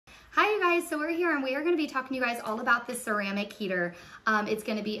guys, so we're here and we are going to be talking to you guys all about the ceramic heater. It's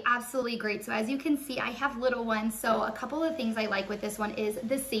going to be absolutely great. So as you can see, I have little ones. So a couple of things I like with this one is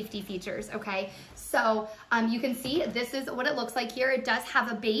the safety features, okay? So you can see this is what it looks like here. It does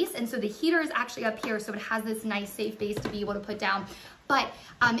have a base, and so the heater is actually up here, so it has this nice safe base to be able to put down. But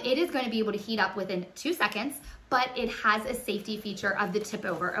it is going to be able to heat up within 2 seconds, but it has a safety feature of the tip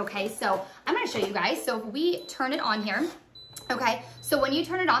over, okay? So I'm going to show you guys. So if we turn it on here, okay, so when you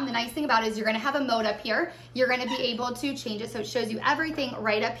turn it on, the nice thing about it is you're gonna have a mode up here. You're gonna be able to change it so it shows you everything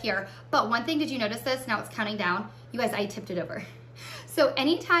right up here. But one thing, did you notice this? Now it's counting down. You guys, I tipped it over. So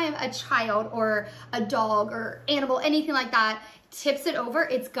anytime a child or a dog or animal, anything like that, tips it over,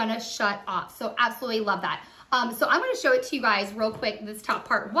 it's gonna shut off. So absolutely love that. So I'm gonna show it to you guys real quick, this top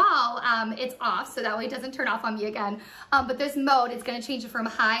part, while it's off, so that way it doesn't turn off on me again. But this mode is gonna change it from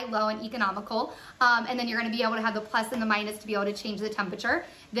high, low, and economical. And then you're gonna be able to have the plus and the minus to be able to change the temperature.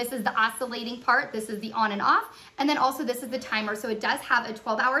 This is the oscillating part, this is the on and off, and then also this is the timer. So it does have a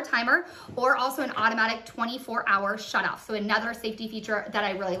 12-hour timer or also an automatic 24-hour shut off. So another safety feature that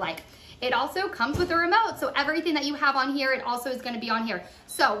I really like. It also comes with a remote, so everything that you have on here, it also is gonna be on here.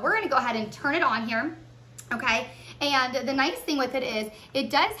 So we're gonna go ahead and turn it on here. Okay, and the nice thing with it is it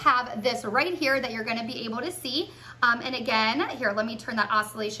does have this right here that you're gonna be able to see. And again, here, let me turn that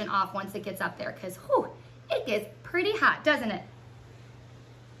oscillation off once it gets up there, because it gets pretty hot, doesn't it?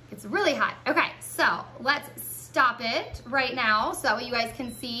 It's really hot. Okay, so let's stop it right now so you guys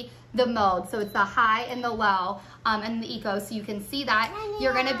can see the mode. So it's the high and the low and the eco, so you can see that.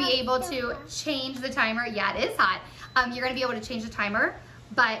 You're gonna be able to change the timer. Yeah, it is hot. You're gonna be able to change the timer.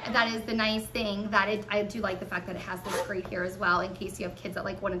 But that is the nice thing that I do like the fact that it has this grate here as well in case you have kids that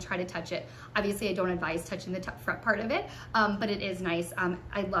like want to try to touch it. Obviously, I don't advise touching the front part of it, but it is nice.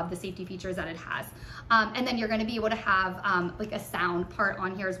 I love the safety features that it has. And then you're going to be able to have like a sound part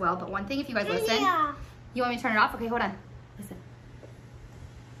on here as well. But one thing, if you guys listen, you want me to turn it off? Okay, hold on. Listen.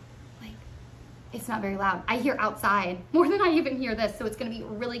 Like, it's not very loud. I hear outside more than I even hear this, so it's going to be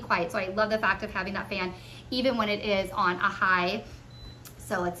really quiet. So I love the fact of having that fan, even when it is on a high.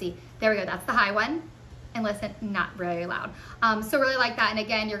 So let's see, there we go, that's the high one. And listen, not very loud. So really like that. And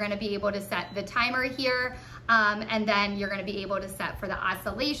again, you're gonna be able to set the timer here, and then you're gonna be able to set for the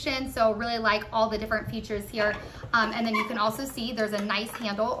oscillation. So really like all the different features here. And then you can also see there's a nice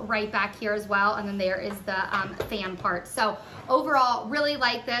handle right back here as well. And then there is the fan part. So overall, really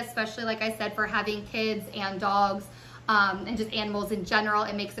like this, especially like I said, for having kids and dogs and just animals in general.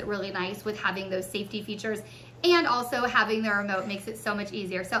 It makes it really nice with having those safety features. And also having the remote makes it so much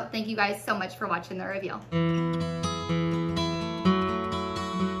easier. So thank you guys so much for watching the review.